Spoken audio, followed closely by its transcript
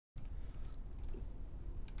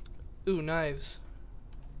Ooh, knives.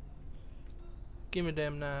 Give me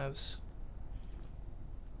damn knives.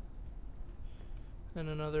 And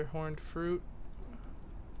another horned fruit.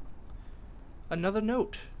 Another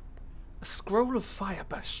note. A scroll of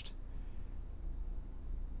fireburst.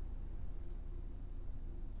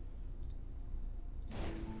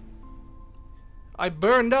 I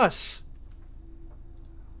burned us!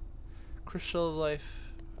 Crystal of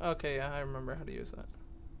life. Okay, yeah, I remember how to use that.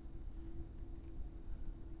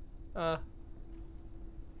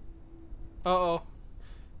 Uh-oh.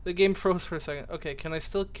 The game froze for a second. Okay, can I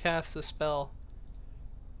still cast a spell?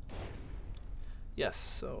 Yes,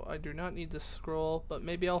 so I do not need to scroll, but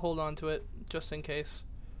maybe I'll hold on to it, just in case.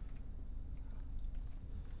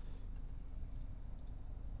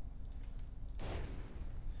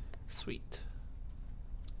 Sweet.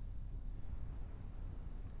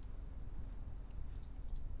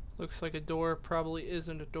 Looks like a door, probably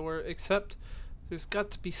isn't a door, except there's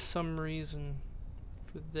got to be some reason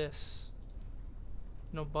for this.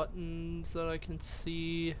 No buttons that I can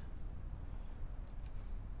see.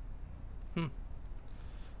 I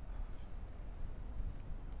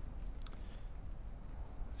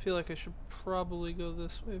feel like I should probably go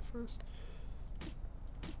this way first.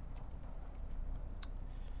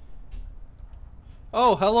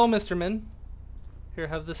 Oh, hello, Mr. Min. Here,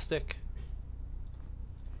 have this stick.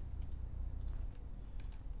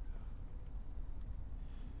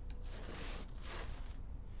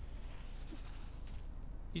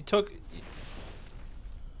 You took...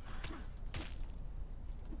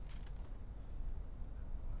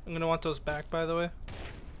 I'm gonna want those back, by the way.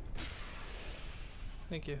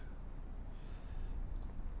 Thank you.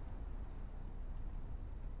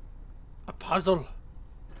 A puzzle.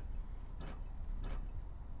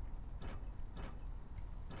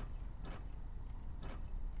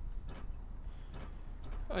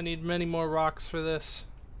 I need many more rocks for this.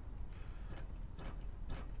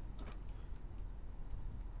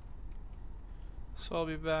 So I'll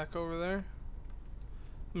be back over there.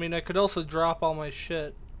 I mean, I could also drop all my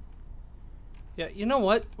shit. Yeah, you know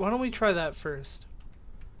what? Why don't we try that first?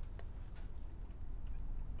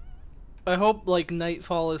 I hope, like,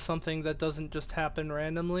 nightfall is something that doesn't just happen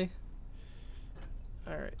randomly.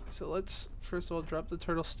 Alright, so let's first of all drop the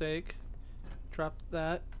turtle steak. Drop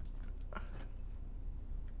that.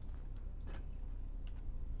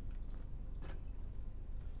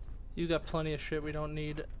 You got plenty of shit we don't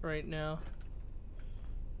need right now.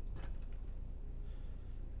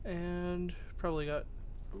 And probably got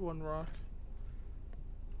one rock.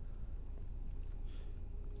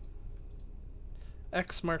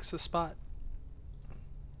 X marks the spot.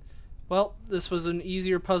 Well, this was an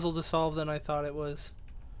easier puzzle to solve than I thought it was.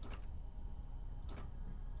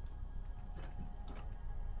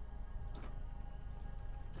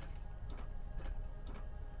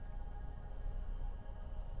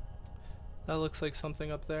 That looks like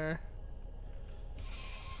something up there.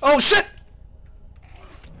 Oh shit!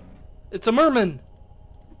 It's a merman!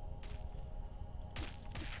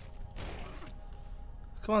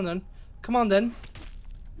 Come on then. Come on then.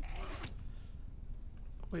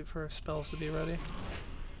 Wait for our spells to be ready.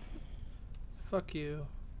 Fuck you.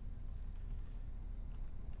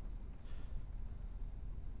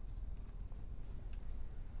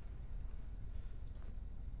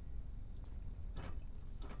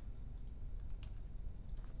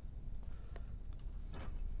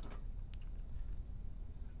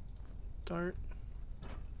 Dart.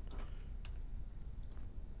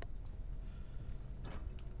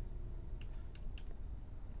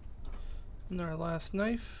 And our last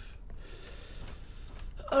knife.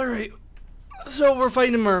 Alright. So we're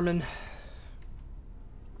fighting a merman.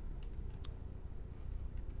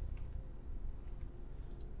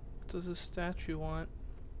 What does this statue want?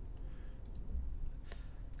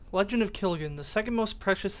 Legend of Kilgan. The second most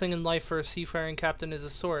precious thing in life for a seafaring captain is a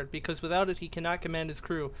sword, because without it he cannot command his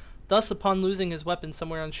crew. Thus, upon losing his weapon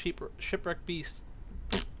somewhere on shipwrecked beast.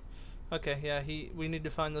 Okay, yeah, we need to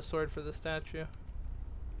find the sword for the statue.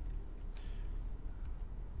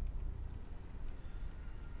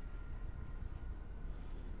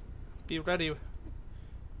 Be ready.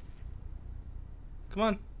 Come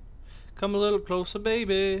on. Come a little closer,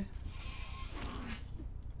 baby.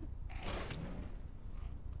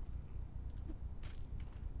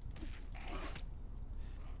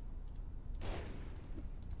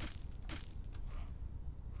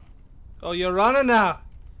 Oh, you're running now.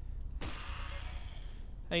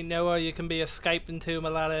 Ain't nowhere you can be escaping to,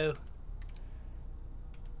 mulatto.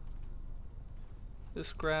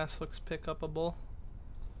 This grass looks pick-upable.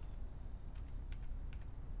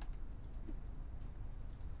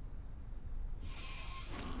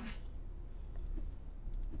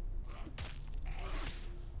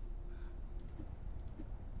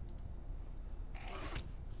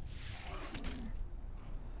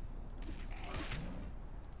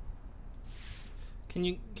 Can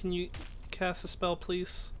you cast a spell,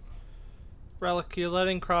 please? Relic, you're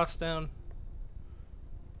letting Cross down.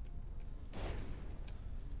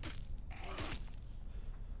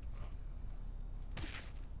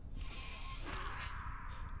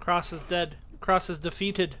 Cross is dead. Cross is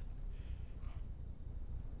defeated.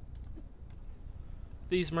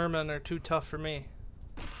 These mermen are too tough for me.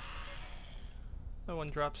 That one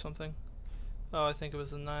dropped something. Oh, I think it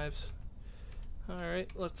was the knives.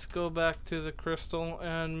 Alright, let's go back to the crystal,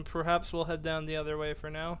 and perhaps we'll head down the other way for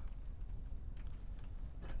now.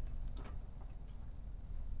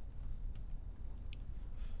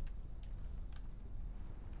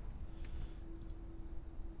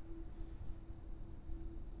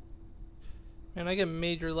 Man, I get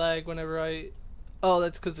major lag whenever I... Oh,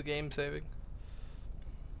 that's because the game's saving.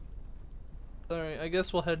 Alright, I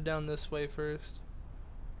guess we'll head down this way first.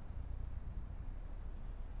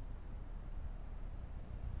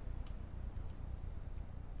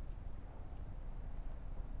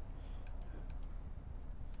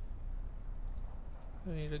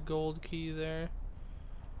 I need a gold key there.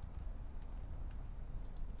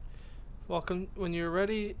 Welcome. When you're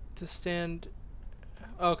ready to stand...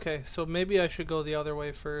 Okay, so maybe I should go the other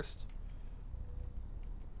way first.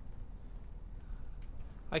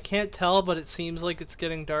 I can't tell, but it seems like it's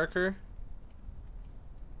getting darker.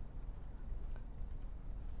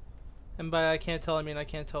 And by I can't tell, I mean I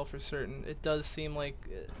can't tell for certain. It does seem like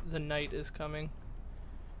the night is coming.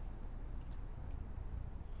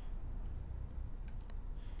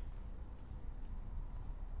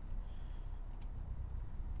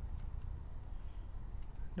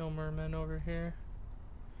 No mermen over here.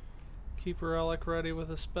 Keep a relic ready with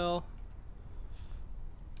a spell.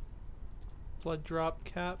 Blood drop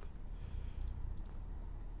cap.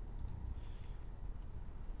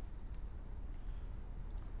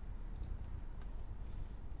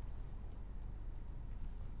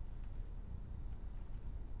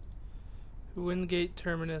 Wingate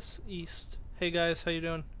Terminus East. Hey guys, how you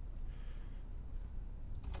doing?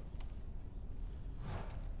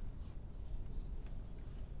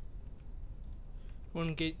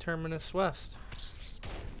 Wingate Terminus West.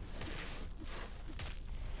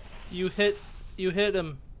 You hit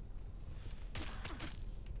him.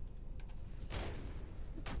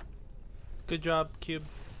 Good job, Cube.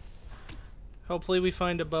 Hopefully we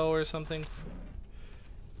find a bow or something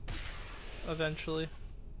eventually.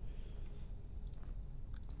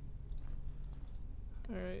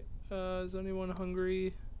 Alright, is anyone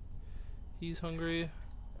hungry? He's hungry.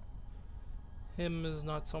 Him is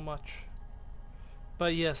not so much.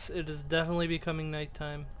 But yes, it is definitely becoming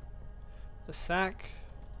nighttime. A sack.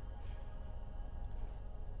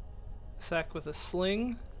 A sack with a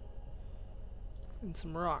sling. And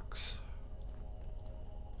some rocks.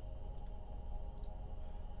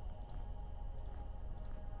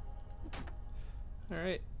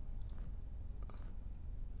 Alright.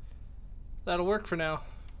 That'll work for now.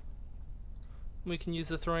 We can use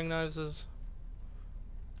the throwing knives as...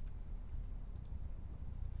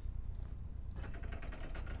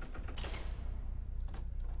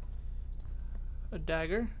 a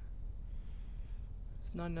dagger.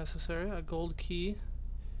 It's not necessary. A gold key.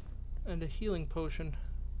 And a healing potion.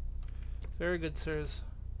 Very good, sirs.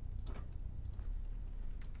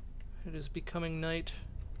 It is becoming night.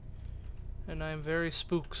 And I am very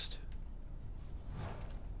spooked.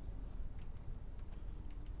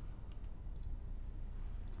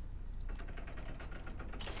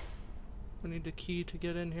 We need a key to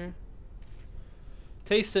get in here.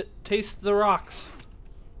 Taste it. Taste the rocks.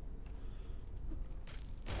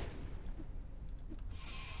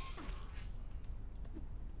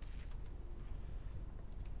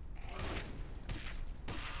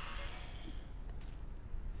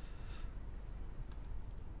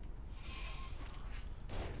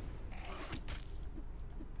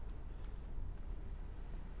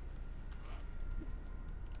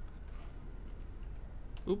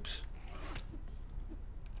 Oops.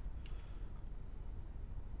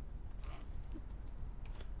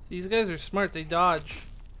 These guys are smart, they dodge.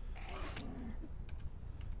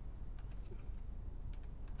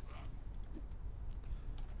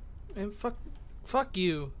 And fuck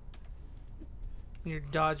you. And your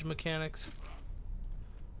dodge mechanics.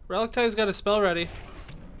 Relictie's got a spell ready.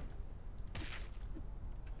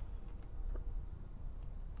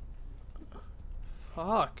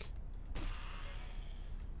 Fuck.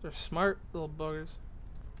 They're smart little buggers.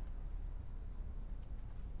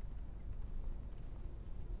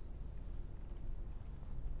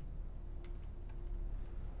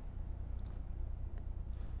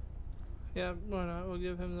 Yeah, why not? We'll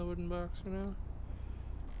give him the wooden box for now.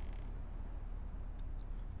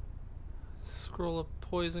 Scroll of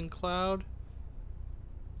Poison Cloud.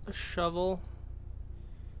 A shovel.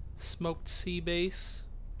 Smoked sea base.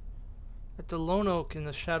 At the lone oak in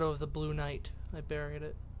the shadow of the blue night. I buried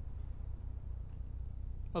it.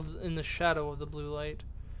 In the shadow of the blue light.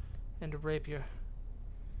 And a rapier.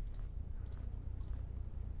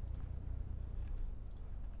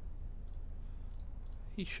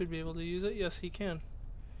 He should be able to use it. Yes, he can.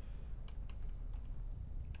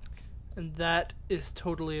 And that is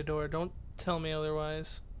totally a door. Don't tell me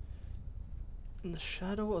otherwise. In the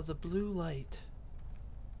shadow of the blue light.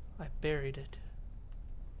 I buried it.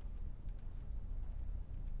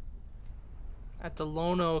 At the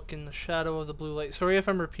lone oak in the shadow of the blue light. Sorry if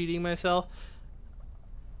I'm repeating myself.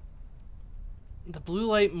 The blue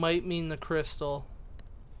light might mean the crystal.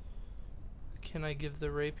 Can I give the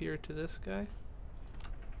rapier to this guy?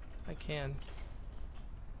 I can.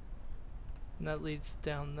 And that leads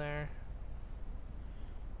down there.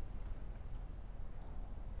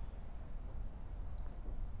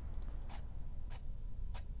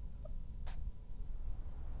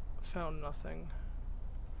 Found nothing.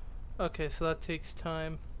 Okay, so that takes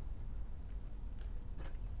time.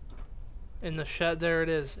 In the there it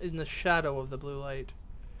is, in the shadow of the blue light.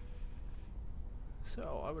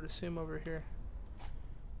 So I would assume over here.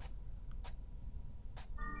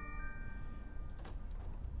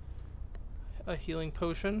 A healing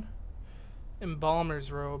potion.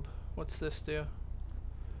 Embalmer's robe. What's this do?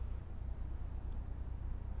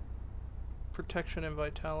 Protection and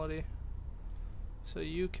vitality. So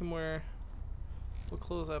you can wear... We'll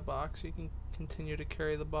close that box. You can continue to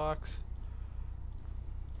carry the box.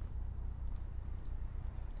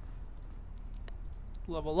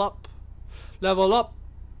 Level up. Level up.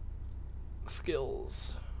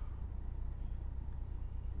 Skills.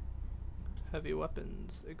 Heavy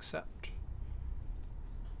weapons. Accept.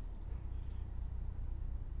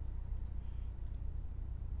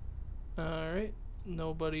 Alright.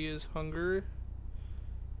 Nobody is hungry.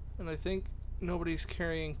 And I think nobody's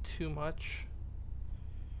carrying too much.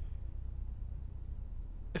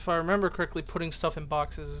 If I remember correctly, putting stuff in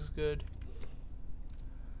boxes is good.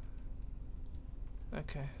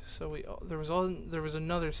 Okay, so there was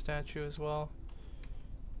another statue as well.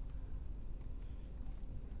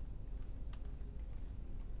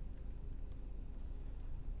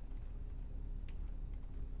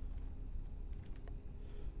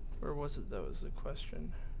 Where was it? That was the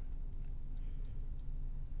question.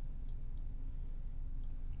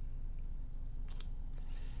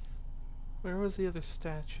 Where was the other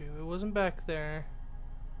statue? It wasn't back there.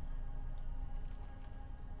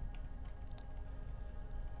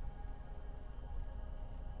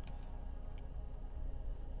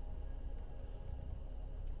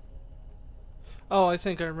 Oh, I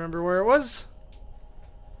think I remember where it was.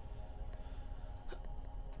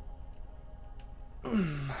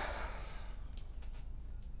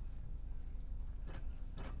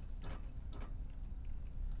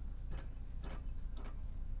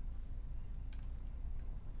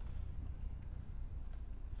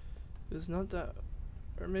 It was not that,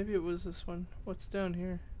 or maybe it was this one. What's down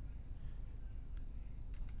here?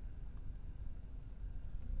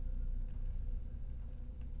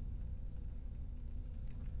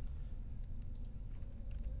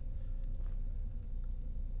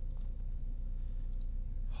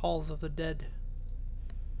 Halls of the Dead.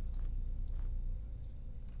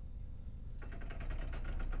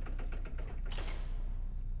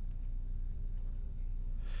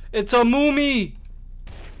 It's a mummy!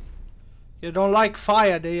 You don't like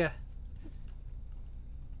fire, do you?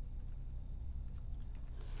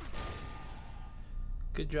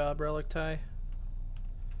 Good job, Relic Tie.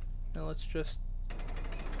 Now let's just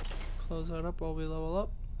close that up while we level up.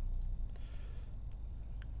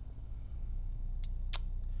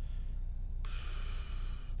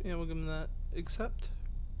 Yeah, we'll give him that. Accept.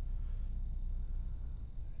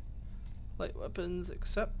 Light weapons,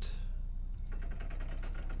 accept.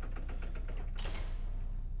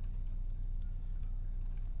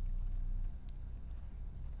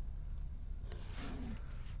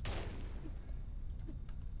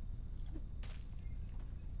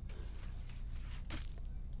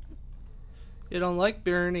 You don't like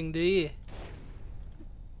burning, do you?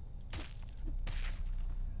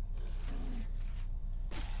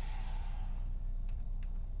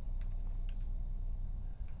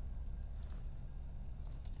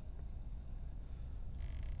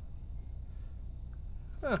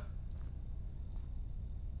 Huh.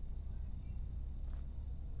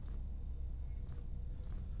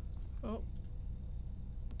 Oh.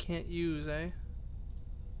 Can't use, eh?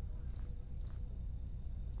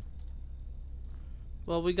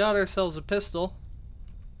 Well, we got ourselves a pistol.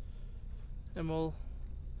 And we'll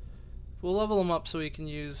level him up so he can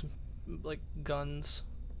use like guns,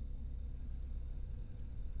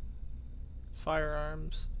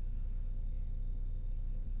 firearms.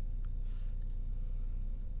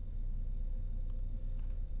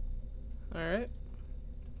 All right.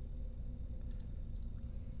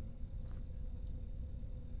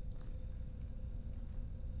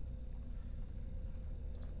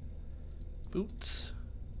 Boots.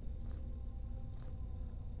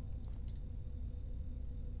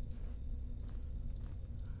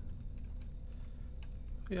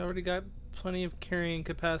 We already got plenty of carrying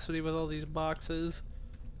capacity with all these boxes.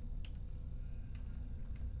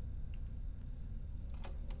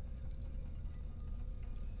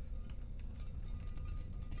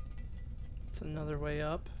 It's another way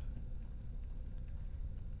up.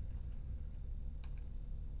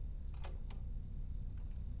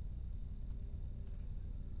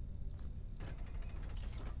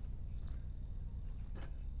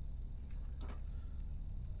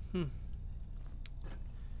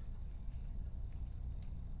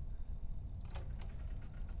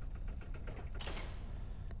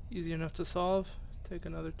 Easy enough to solve. Take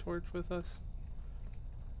another torch with us.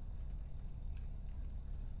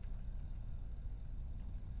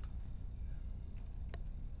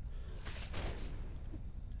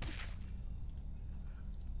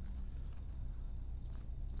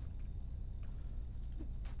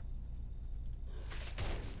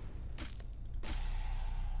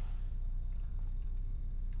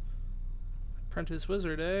 Apprentice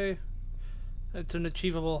Wizard, eh? It's an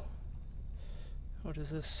achievable. What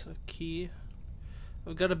is this? A key?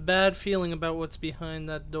 I've got a bad feeling about what's behind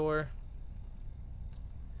that door.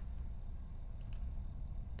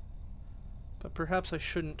 But perhaps I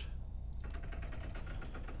shouldn't.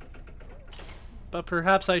 But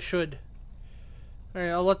perhaps I should.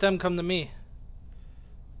 Alright, I'll let them come to me.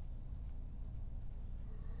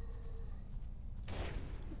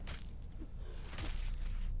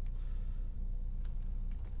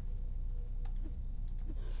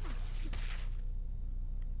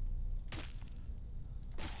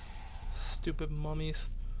 Stupid mummies.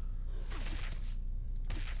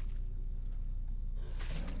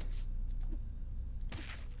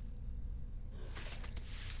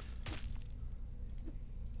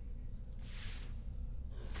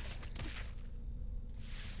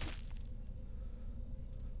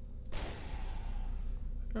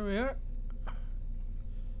 There we are.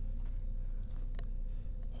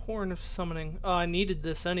 Horn of Summoning. Oh, I needed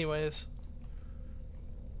this anyways.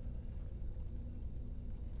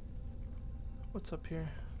 What's up here?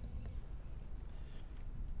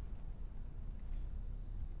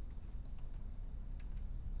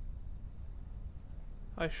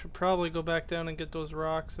 I should probably go back down and get those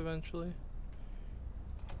rocks eventually.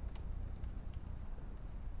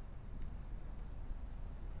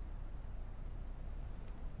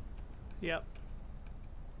 Yep.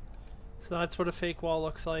 So that's what a fake wall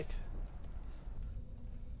looks like.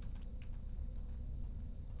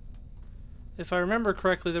 If I remember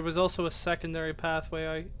correctly, there was also a secondary pathway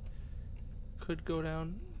I could go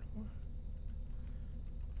down.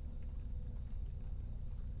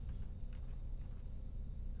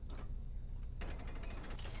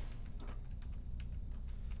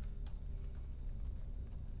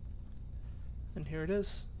 And here it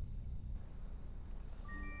is.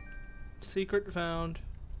 Secret found.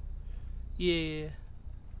 Yeah.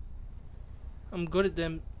 I'm good at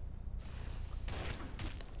them.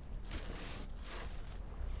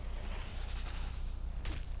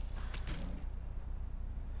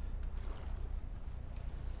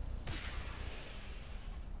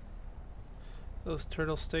 Those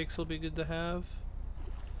turtle steaks will be good to have.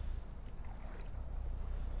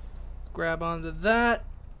 Grab onto that.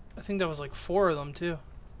 I think that was like 4 of them too.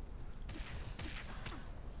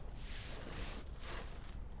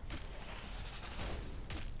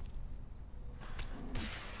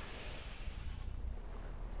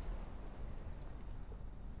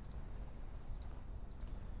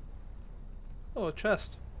 Oh, a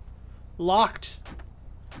chest. Locked.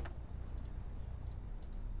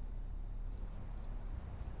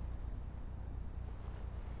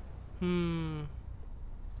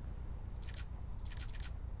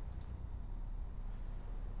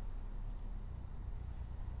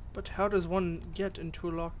 But how does one get into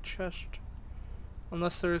a locked chest?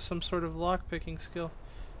 Unless there is some sort of lock-picking skill.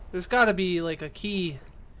 There's gotta be like a key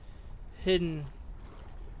hidden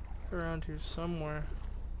around here somewhere.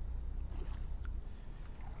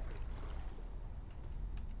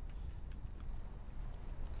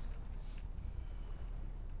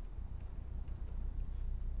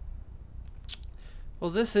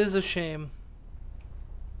 Well, this is a shame.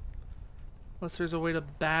 Unless there's a way to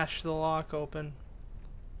bash the lock open.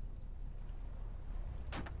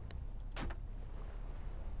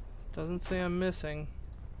 Doesn't say I'm missing.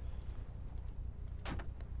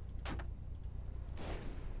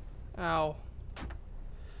 Ow.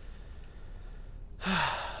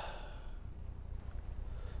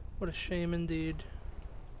 What a shame indeed.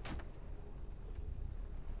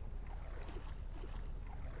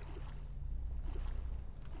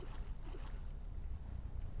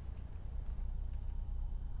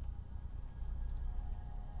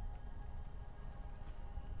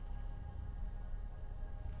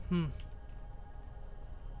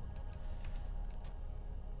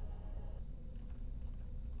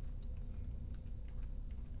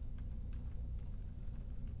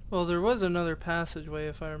 Well, there was another passageway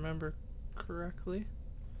if I remember correctly.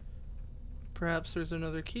 Perhaps there's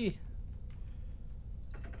another key.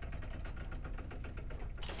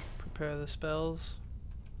 Prepare the spells.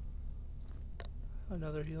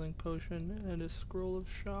 Another healing potion and a scroll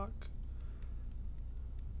of shock.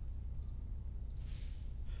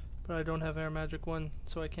 But I don't have Air Magic 1,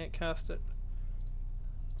 so I can't cast it.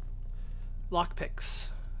 Lockpicks.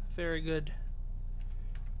 Very good.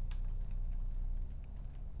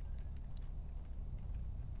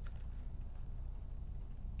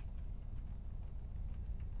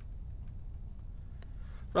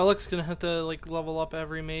 Relic's gonna have to like level up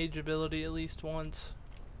every mage ability at least once.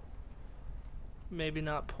 Maybe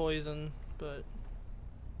not poison, but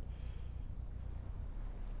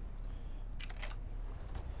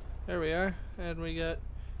there we are, and we got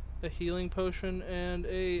a healing potion and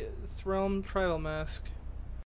a Thralm Tribal Mask.